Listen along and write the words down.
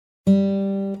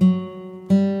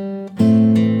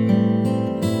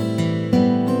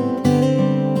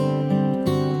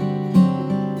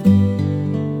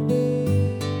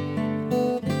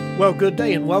Well, good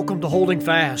day and welcome to Holding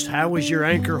Fast. How is your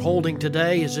anchor holding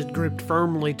today? Is it gripped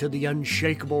firmly to the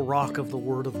unshakable rock of the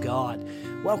Word of God?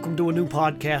 Welcome to a new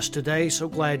podcast today. So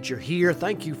glad you're here.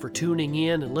 Thank you for tuning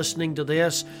in and listening to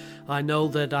this. I know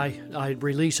that I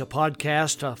release a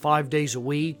podcast 5 days a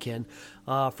week, and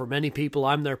for many people,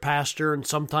 I'm their pastor, and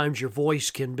sometimes your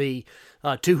voice can be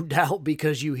tuned out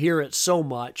because you hear it so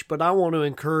much. But I want to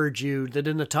encourage you that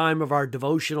in the time of our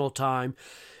devotional time,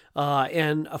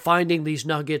 and finding these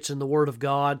nuggets in the Word of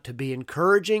God to be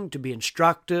encouraging, to be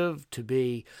instructive, to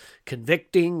be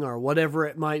convicting, or whatever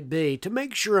it might be, to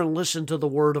make sure and listen to the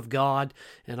Word of God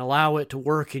and allow it to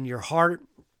work in your heart.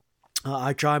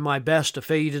 I try my best to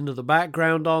fade into the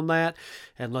background on that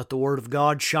and let the Word of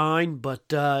God shine,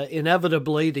 but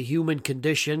inevitably the human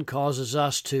condition causes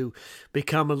us to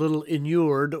become a little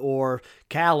inured or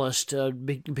calloused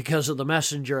because of the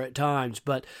messenger at times.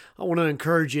 But I want to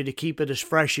encourage you to keep it as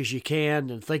fresh as you can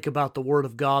and think about the Word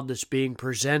of God that's being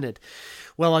presented.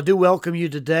 Well, I do welcome you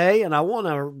today, and I want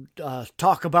to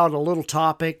talk about a little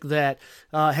topic that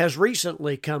has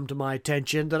recently come to my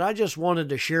attention that I just wanted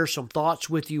to share some thoughts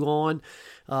with you on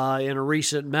in a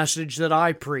recent message that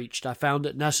I preached. I found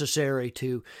it necessary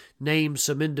to name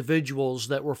some individuals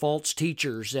that were false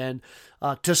teachers, and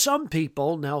to some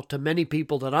people, now to many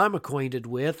people that I'm acquainted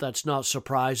with, that's not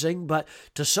surprising, but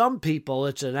to some people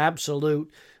it's an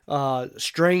absolute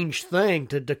strange thing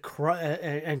to decry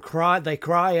and cry. They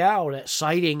cry out at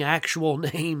citing actual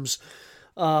names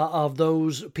of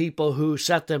those people who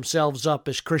set themselves up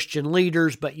as Christian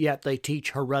leaders, but yet they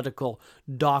teach heretical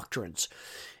doctrines.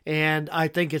 And I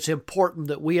think it's important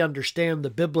that we understand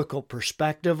the biblical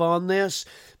perspective on this,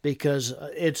 because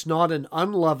it's not an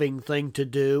unloving thing to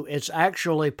do. It's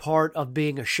actually part of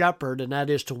being a shepherd, and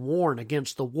that is to warn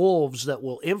against the wolves that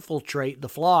will infiltrate the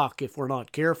flock if we're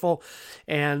not careful.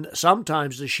 And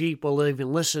sometimes the sheep will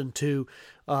even listen to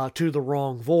the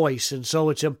wrong voice. And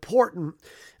so it's important,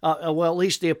 well, at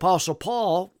least the Apostle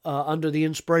Paul, under the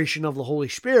inspiration of the Holy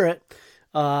Spirit,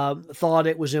 thought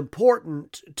it was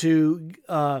important to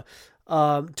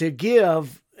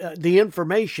give the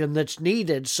information that's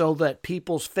needed so that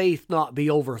people's faith not be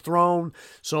overthrown,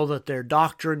 so that their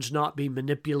doctrines not be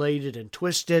manipulated and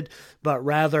twisted, but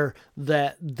rather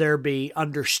that there be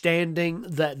understanding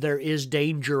that there is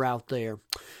danger out there.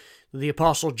 The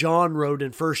Apostle John wrote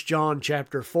in 1 John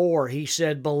chapter 4, he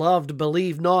said, "Beloved,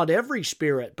 believe not every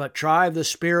spirit, but try the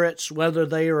spirits whether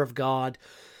they are of God,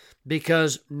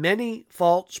 because many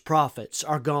false prophets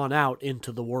are gone out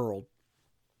into the world."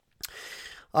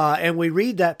 And we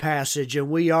read that passage and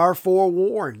we are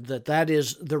forewarned that that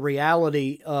is the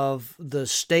reality of the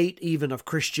state even of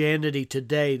Christianity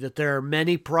today, that there are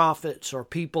many prophets or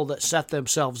people that set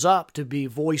themselves up to be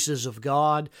voices of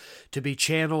God, to be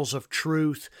channels of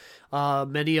truth.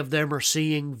 Many of them are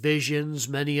seeing visions.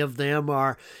 Many of them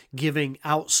are giving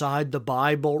outside the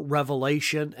Bible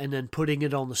revelation and then putting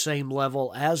it on the same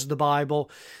level as the Bible.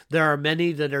 There are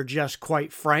many that are just,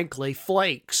 quite frankly,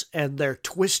 flakes, and they're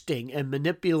twisting and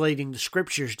manipulating the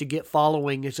Scriptures to get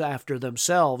followings after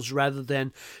themselves rather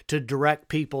than to direct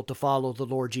people to follow the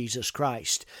Lord Jesus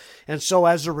Christ. And so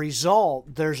as a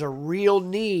result, there's a real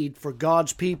need for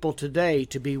God's people today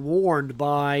to be warned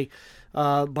by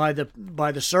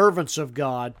the servants of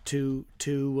God to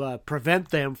prevent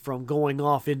them from going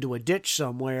off into a ditch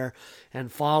somewhere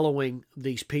and following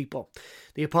these people.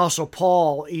 The Apostle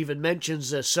Paul even mentions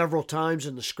this several times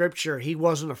in the Scripture. He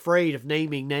wasn't afraid of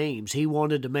naming names. He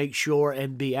wanted to make sure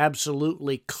and be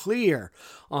absolutely clear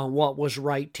on what was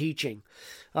right teaching.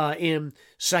 In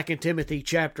 2 Timothy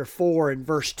chapter 4 and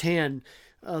verse 10,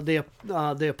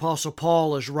 the Apostle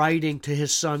Paul is writing to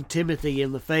his son Timothy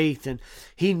in the faith, and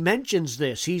he mentions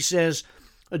this. He says,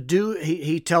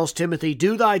 he tells Timothy,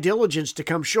 "Do thy diligence to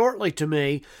come shortly to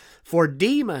me, for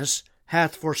Demas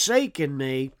hath forsaken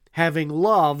me, having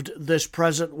loved this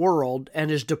present world, and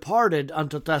is departed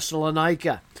unto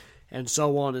Thessalonica," and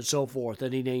so on and so forth.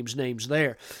 And he names names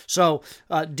there. So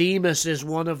Demas is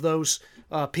one of those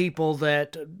people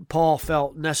that Paul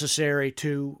felt necessary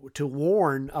to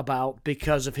warn about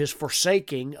because of his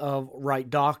forsaking of right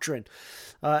doctrine.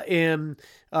 In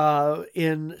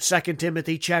 2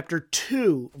 Timothy chapter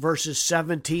 2, verses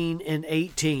 17 and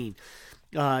 18,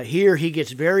 here he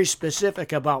gets very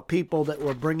specific about people that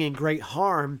were bringing great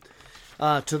harm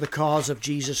to the cause of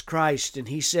Jesus Christ. And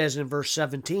he says in verse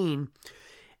 17,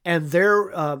 "And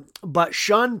but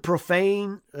shun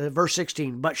profane," verse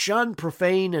 16, "but shun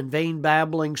profane and vain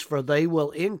babblings, for they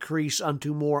will increase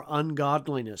unto more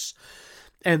ungodliness.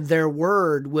 And their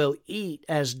word will eat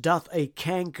as doth a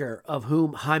canker, of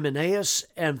whom Hymenaeus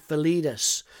and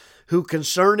Philetus, who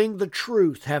concerning the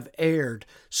truth have erred,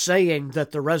 saying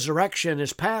that the resurrection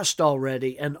is past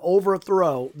already, and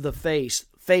overthrow the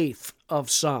faith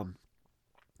of some.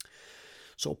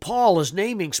 So Paul is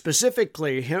naming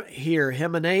specifically here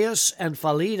Hymenaeus and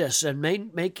Philetus and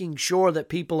making sure that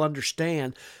people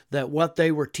understand that what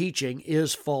they were teaching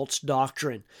is false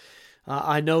doctrine.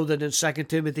 I know that in 2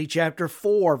 Timothy chapter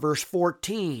 4, verse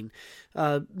 14,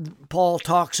 Paul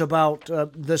talks about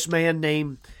this man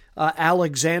named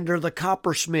Alexander the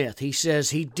coppersmith. He says,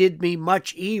 he did me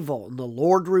much evil, and the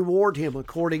Lord reward him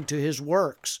according to his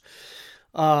works.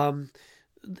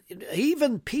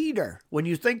 Even Peter, when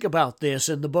you think about this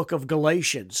in the book of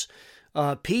Galatians,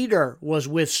 Peter was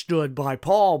withstood by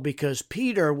Paul because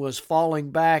Peter was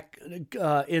falling back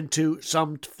into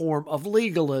some form of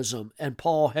legalism, and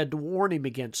Paul had to warn him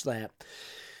against that.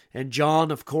 And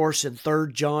John, of course, in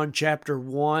 3 John chapter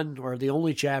 1, or the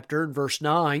only chapter, in verse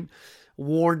 9,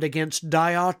 warned against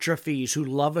Diotrephes, who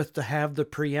loveth to have the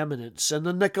preeminence, and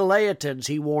the Nicolaitans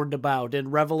he warned about in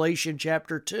Revelation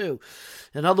chapter 2.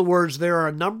 In other words, there are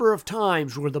a number of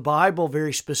times where the Bible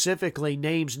very specifically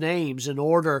names names in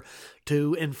order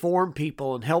to inform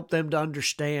people and help them to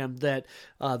understand that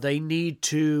they need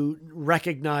to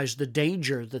recognize the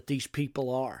danger that these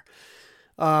people are.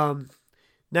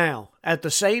 Now, at the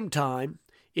same time,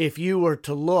 if you were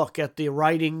to look at the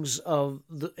writings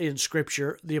in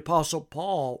Scripture, the Apostle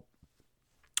Paul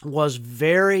was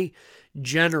very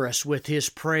generous with his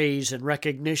praise and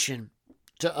recognition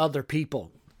to other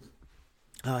people.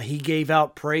 He gave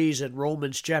out praise in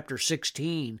Romans chapter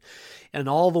 16, and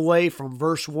all the way from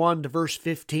verse 1 to verse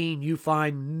 15, you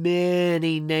find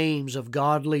many names of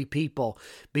godly people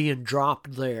being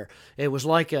dropped there. It was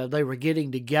like they were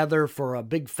getting together for a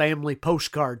big family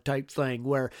postcard type thing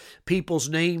where people's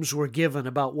names were given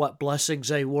about what blessings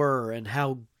they were and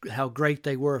how great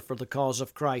they were for the cause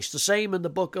of Christ. The same in the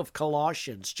book of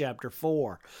Colossians chapter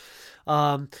 4.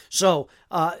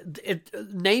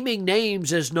 Naming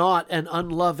names is not an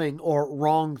unloving or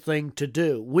wrong thing to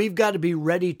do. We've got to be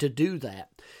ready to do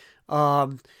that.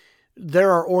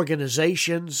 There are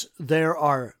organizations, there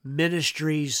are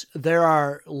ministries, there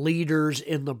are leaders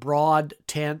in the broad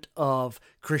tent of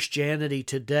Christianity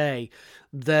today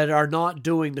that are not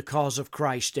doing the cause of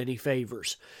Christ any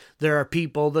favors. There are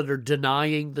people that are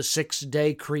denying the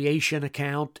 6-day creation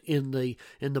account in the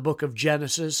book of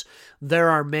Genesis. There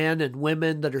are men and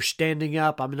women that are standing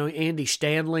up. I mean, Andy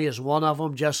Stanley is one of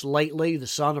them just lately, the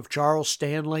son of Charles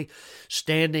Stanley,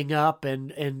 standing up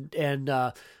and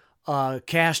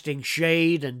casting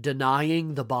shade and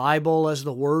denying the Bible as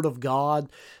the Word of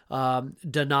God,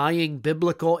 denying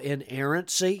biblical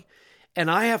inerrancy. And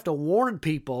I have to warn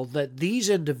people that these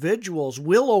individuals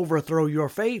will overthrow your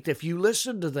faith if you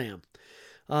listen to them.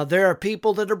 There are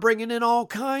people that are bringing in all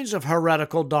kinds of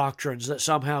heretical doctrines that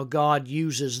somehow God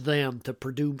uses them to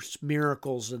produce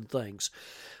miracles and things.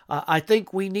 I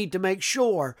think we need to make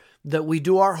sure that we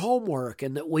do our homework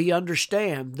and that we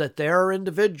understand that there are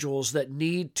individuals that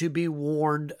need to be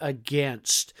warned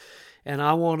against. And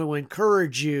I want to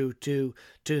encourage you to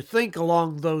think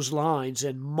along those lines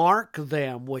and mark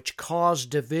them which cause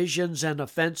divisions and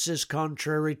offenses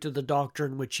contrary to the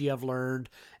doctrine which ye have learned,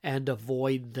 and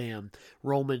avoid them.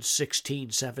 Romans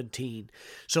 16:17.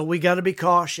 So we got to be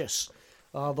cautious.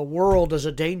 The world is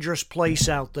a dangerous place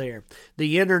out there.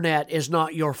 The internet is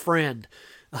not your friend.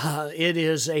 It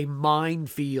is a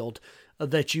minefield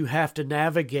that you have to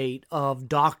navigate of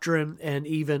doctrine and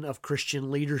even of Christian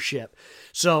leadership.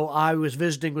 So I was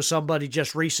visiting with somebody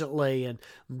just recently, and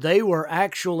they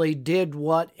did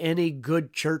what any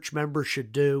good church member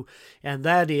should do, and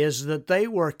that is that they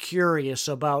were curious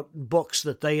about books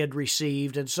that they had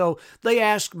received, and so they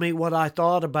asked me what I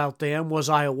thought about them. Was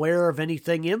I aware of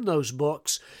anything in those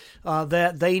books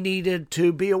that they needed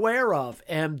to be aware of?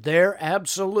 And there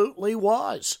absolutely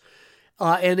was.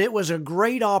 And it was a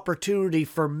great opportunity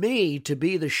for me to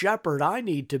be the shepherd I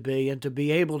need to be and to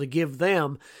be able to give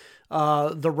them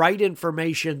the right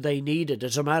information they needed.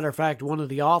 As a matter of fact, one of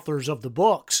the authors of the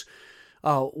books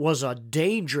was a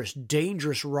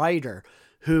dangerous writer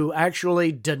who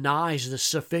actually denies the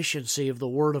sufficiency of the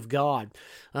Word of God,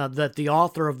 that the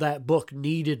author of that book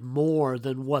needed more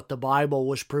than what the Bible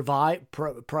was providing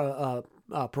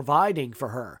for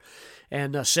her.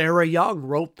 And Sarah Young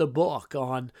wrote the book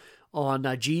on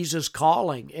Jesus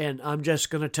calling. And I'm just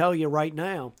going to tell you right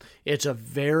now, it's a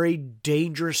very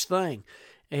dangerous thing.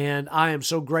 And I am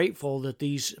so grateful that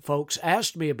these folks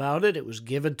asked me about it. It was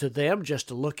given to them just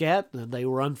to look at, and they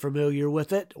were unfamiliar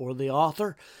with it or the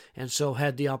author, and so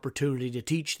had the opportunity to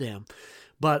teach them.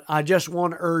 But I just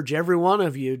want to urge every one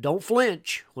of you, don't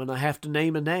flinch when I have to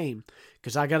name a name,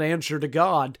 because I got to answer to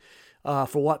God.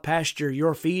 for what pasture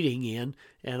you're feeding in,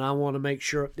 and I want to make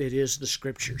sure it is the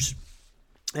Scriptures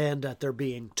and that they're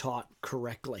being taught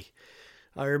correctly.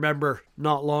 I remember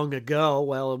not long ago,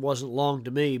 well, it wasn't long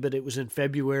to me, but it was in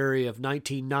February of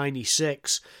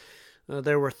 1996,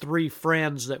 there were 3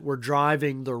 friends that were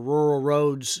driving the rural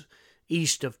roads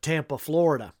east of Tampa,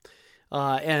 Florida,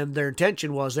 and their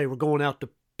intention was they were going out to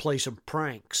play some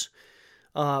pranks.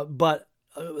 But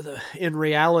in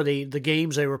reality, the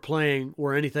games they were playing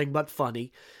were anything but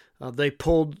funny. They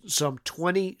pulled some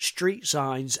 20 street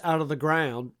signs out of the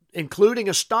ground, including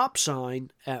a stop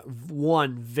sign at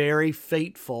one very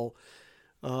fateful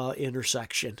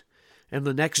intersection. And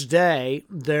the next day,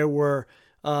 there were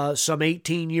some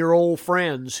 18-year-old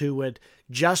friends who had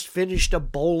just finished a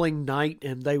bowling night,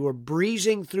 and they were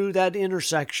breezing through that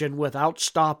intersection without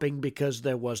stopping because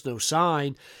there was no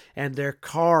sign, and their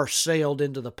car sailed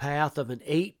into the path of an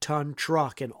 8-ton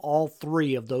truck, and all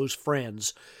 3 of those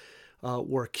friends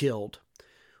were killed.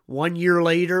 1 year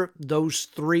later, those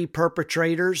 3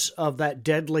 perpetrators of that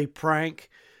deadly prank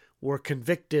were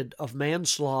convicted of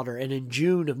manslaughter, and in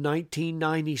June of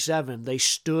 1997, they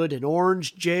stood in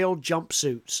orange jail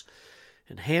jumpsuits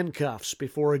and handcuffs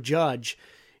before a judge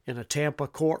in a Tampa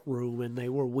courtroom, and they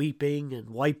were weeping and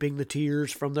wiping the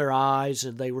tears from their eyes,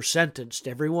 and they were sentenced,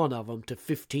 every one of them, to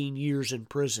 15 years in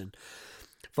prison.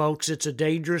 Folks, it's a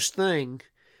dangerous thing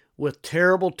with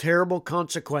terrible, terrible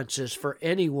consequences for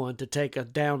anyone to take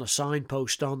down a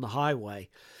signpost on the highway.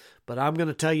 But I'm going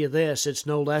to tell you this, it's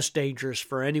no less dangerous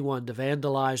for anyone to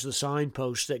vandalize the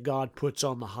signpost that God puts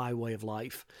on the highway of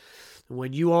life.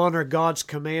 When you honor God's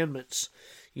commandments,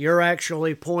 you're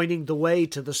actually pointing the way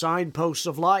to the signposts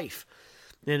of life.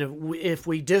 And if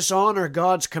we dishonor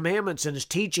God's commandments and His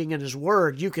teaching and His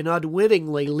word, you can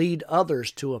unwittingly lead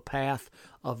others to a path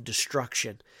of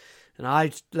destruction.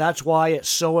 And that's why it's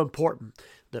so important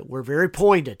that we're very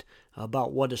pointed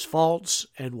about what is false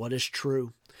and what is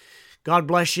true. God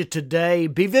bless you today.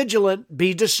 Be vigilant,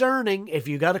 be discerning. If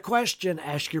you got a question,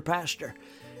 ask your pastor.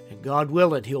 And God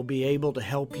willing, He'll be able to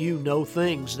help you know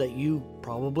things that you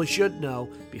probably should know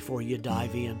before you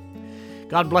dive in.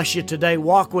 God bless you today.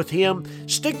 Walk with Him.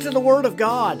 Stick to the Word of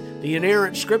God. The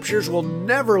inerrant Scriptures will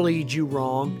never lead you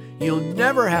wrong. You'll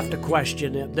never have to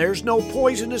question it. There's no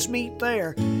poisonous meat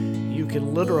there. You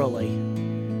can literally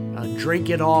drink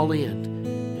it all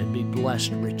in and be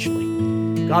blessed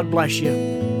richly. God bless you.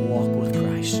 Walk with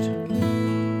Christ.